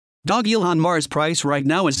Dogelon Mars price right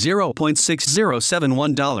now is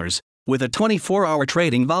 $0.6071, with a 24-hour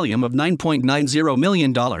trading volume of $9.90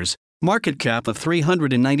 million, market cap of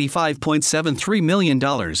 $395.73 million,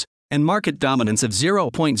 and market dominance of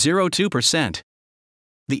 0.02%.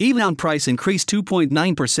 The Elon price increased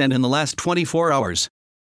 2.9% in the last 24 hours.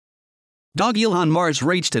 Dogelon Mars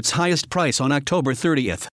reached its highest price on October 30,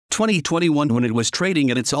 2021 when it was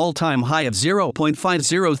trading at its all-time high of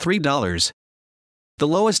 $0.503. The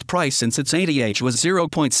lowest price since its ADH was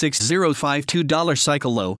 $0.6052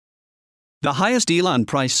 cycle low. The highest Elon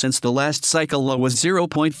price since the last cycle low was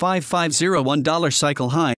 $0.5501 cycle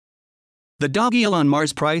high. The Dogelon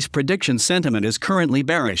Mars price prediction sentiment is currently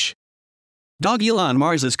bearish. Dogelon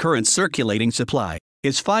Mars's current circulating supply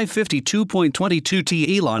is 552.22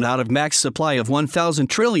 T Elon out of max supply of 1,000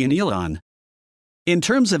 trillion Elon. In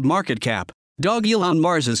terms of market cap, Dogelon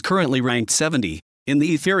Mars is currently ranked 70 in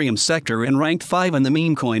the Ethereum sector and ranked 5 in the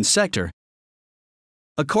meme coin sector.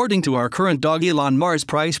 According to our current Dogelon Mars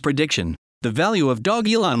price prediction, the value of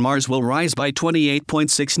Dogelon Mars will rise by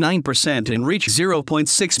 28.69% and reach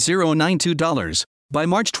 $0.6092 by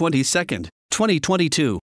March 22,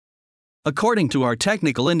 2022. According to our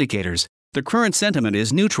technical indicators, the current sentiment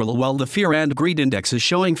is neutral while the fear and greed index is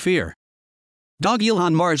showing fear.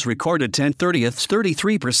 Dogelon Mars recorded 10/30th's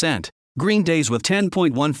 33% green days with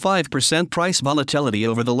 10.15% price volatility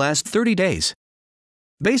over the last 30 days.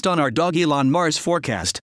 Based on our Dogelon Mars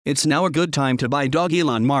forecast, it's now a good time to buy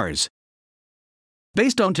Dogelon Mars.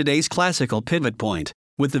 Based on today's classical pivot point,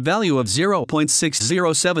 with the value of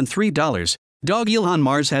 $0.6073, Dogelon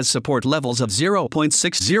Mars has support levels of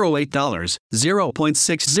 $0.608,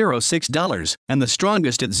 $0.606, and the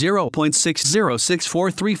strongest at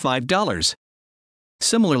 $0.606435.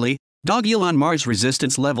 Similarly, Dogelon Mars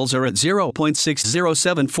resistance levels are at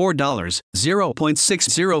 $0.6074,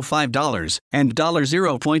 $0.605, and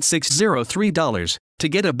 $0.603. To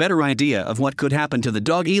get a better idea of what could happen to the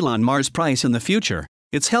Dogelon Mars price in the future,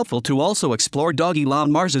 it's helpful to also explore Dogelon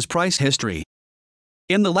Mars's price history.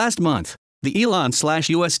 In the last month, the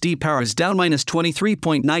Elon/USD pair is down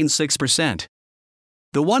 -23.96%.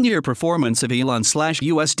 The one-year performance of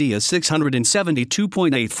Elon/USD is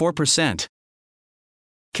 672.84%.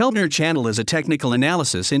 Keltner channel is a technical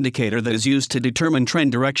analysis indicator that is used to determine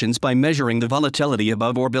trend directions by measuring the volatility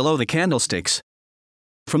above or below the candlesticks.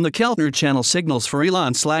 From the Keltner channel signals for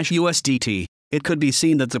Elon/USDT, it could be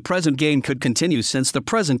seen that the present gain could continue since the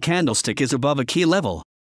present candlestick is above a key level.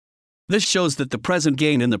 This shows that the present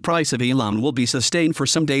gain in the price of Elon will be sustained for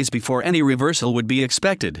some days before any reversal would be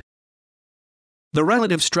expected. The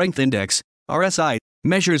Relative Strength Index, RSI,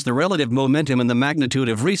 measures the relative momentum and the magnitude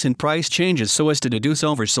of recent price changes so as to deduce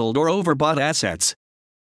oversold or overbought assets.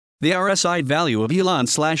 The RSI value of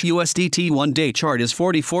Elon/USDT one-day chart is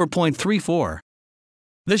 44.34.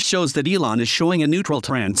 This shows that Elon is showing a neutral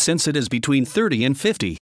trend since it is between 30 and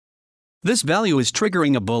 50. This value is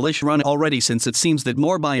triggering a bullish run already since it seems that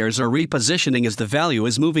more buyers are repositioning as the value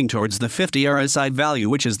is moving towards the 50 RSI value,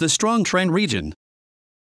 which is the strong trend region.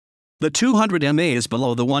 The 200 MA is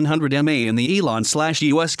below the 100 MA in the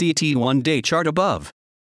Elon/USDT one-day chart above.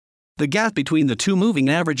 The gap between the two moving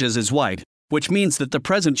averages is wide, which means that the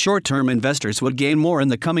present short-term investors would gain more in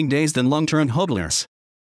the coming days than long-term holders.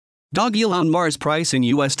 Dogelon Mars price in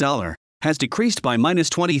US dollar has decreased by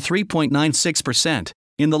 -23.96%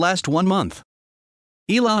 in the last 1 month.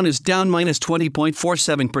 Elon is down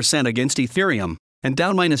 -20.47% against Ethereum and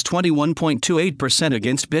down -21.28%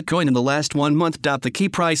 against Bitcoin in the last 1 month. The key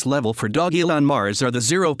price level for Dogelon Mars are the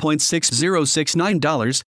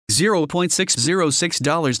 $0.6069,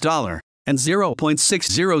 $0.606 and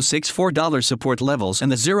 $0.6064 support levels,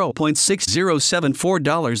 and the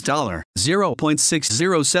 $0.6074,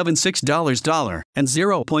 $0.6076 and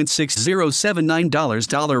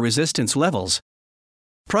 $0.6079 resistance levels.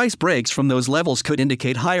 Price breaks from those levels could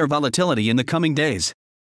indicate higher volatility in the coming days.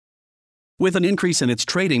 With an increase in its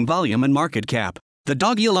trading volume and market cap, the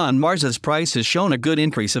Dogelon Mars's price has shown a good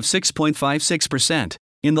increase of 6.56%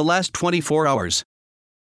 in the last 24 hours.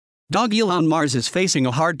 Dogelon Mars is facing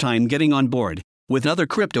a hard time getting on board with other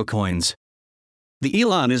crypto coins. The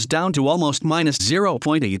Elon is down to almost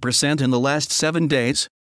 -0.8% in the last 7 days.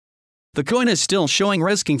 The coin is still showing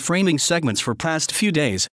risking framing segments for past few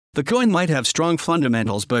days. The coin might have strong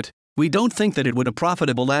fundamentals, but we don't think that it would be a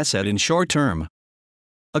profitable asset in short term.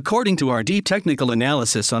 According to our deep technical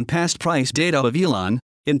analysis on past price data of Elon,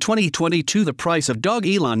 in 2022 the price of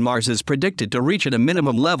Dogelon Mars is predicted to reach at a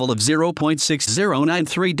minimum level of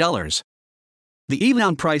 $0.6093. The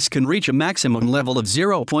Elon price can reach a maximum level of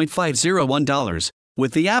 $0.501,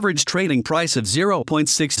 with the average trading price of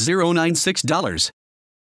 $0.6096.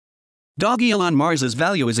 Dogelon Mars's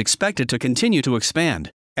value is expected to continue to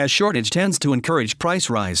expand, as shortage tends to encourage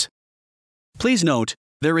price rise. Please note,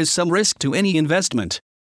 there is some risk to any investment.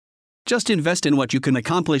 Just invest in what you can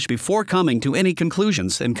accomplish before coming to any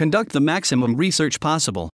conclusions and conduct the maximum research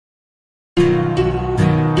possible.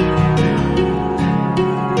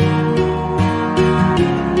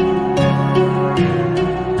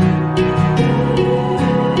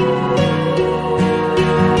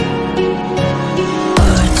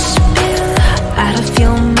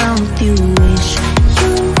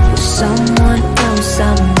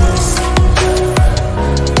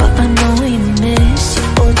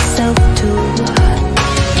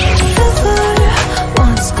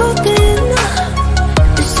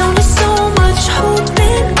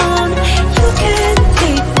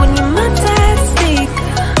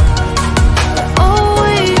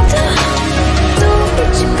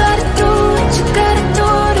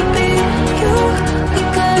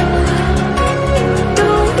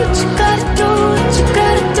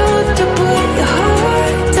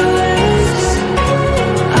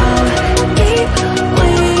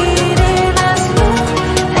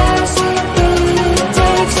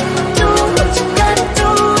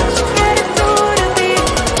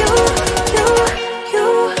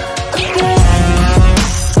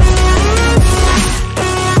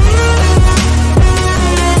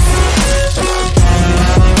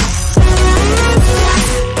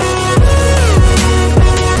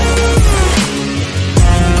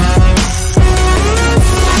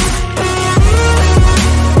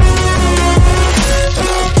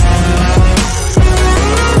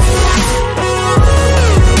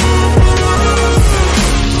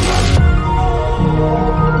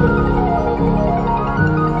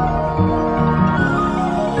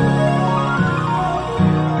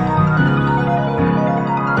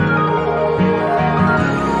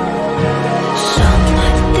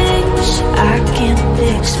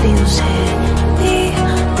 Feels heavy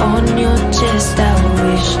on your chest. I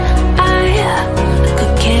wish I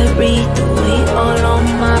could carry the weight all on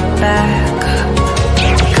my back.